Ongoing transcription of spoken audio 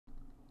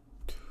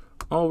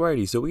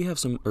Alrighty, so we have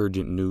some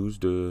urgent news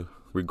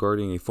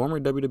regarding a former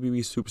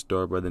WWE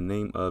superstar by the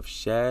name of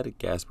Shad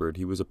Gaspard.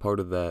 He was a part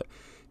of that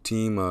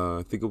team,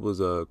 I think it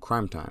was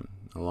Crime Time,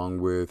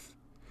 along with,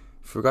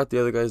 forgot the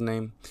other guy's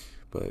name,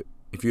 but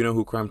if you know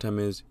who Crime Time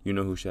is, you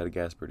know who Shad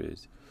Gaspard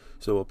is.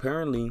 So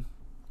apparently,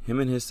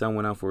 him and his son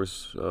went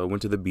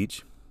to the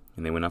beach,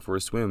 and they went out for a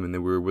swim, and they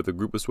were with a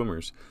group of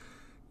swimmers.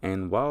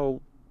 And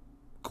while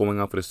going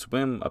out for the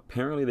swim,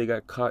 apparently they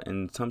got caught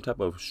in some type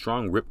of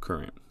strong rip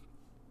current.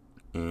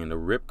 And a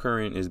rip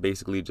current is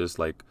basically just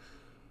like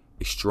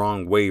a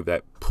strong wave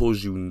that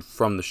pulls you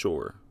from the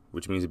shore,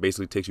 which means it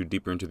basically takes you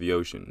deeper into the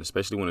ocean.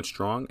 Especially when it's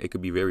strong, it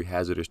could be very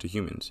hazardous to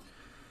humans.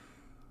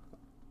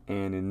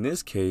 And in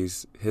this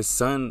case, his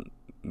son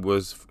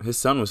was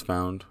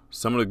found.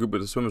 Some of the group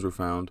of the swimmers were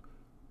found,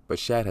 but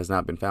Shad has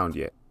not been found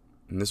yet.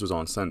 And this was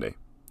on Sunday.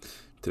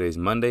 Today's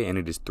Monday, and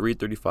it is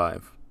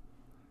 3:35.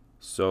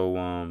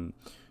 So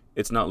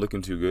it's not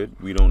looking too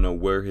good. We don't know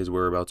where his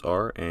whereabouts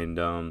are,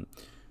 and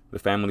the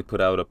family put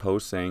out a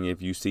post saying,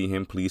 if you see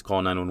him, please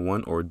call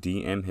 911 or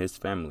DM his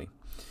family.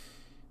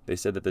 They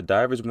said that the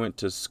divers went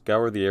to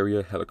scour the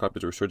area.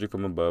 Helicopters were searching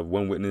from above.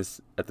 One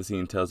witness at the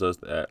scene tells us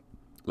that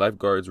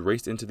lifeguards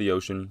raced into the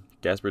ocean.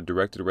 Gaspard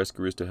directed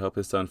rescuers to help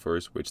his son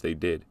first, which they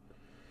did.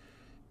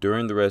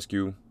 During the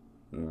rescue,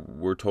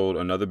 we're told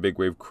another big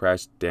wave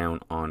crashed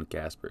down on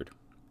Gaspard,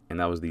 and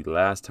that was the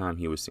last time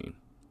he was seen.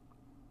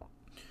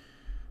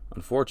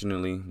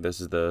 Unfortunately, this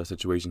is the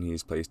situation he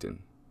is placed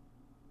in.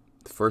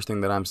 The first thing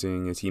that I'm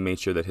seeing is he made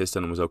sure that his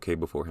son was okay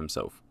before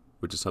himself,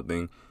 which is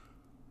something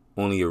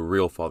only a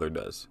real father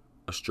does,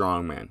 a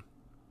strong man.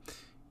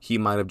 He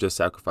might have just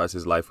sacrificed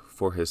his life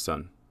for his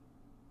son.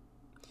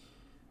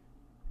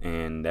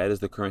 And that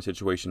is the current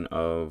situation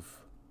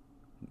of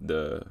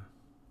the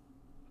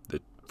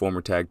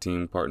former tag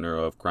team partner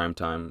of Crime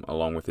Time,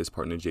 along with his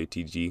partner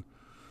JTG.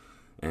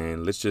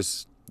 And let's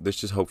just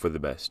hope for the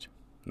best.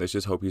 Let's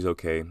just hope he's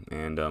okay.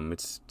 And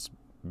it's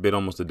been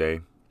almost a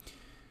day.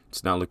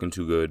 It's not looking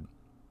too good.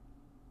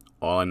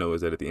 All I know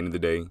is that at the end of the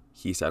day,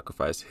 he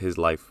sacrificed his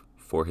life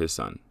for his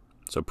son.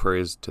 So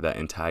prayers to that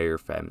entire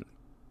family.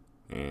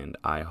 And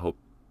I hope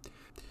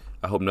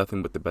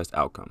nothing but the best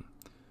outcome.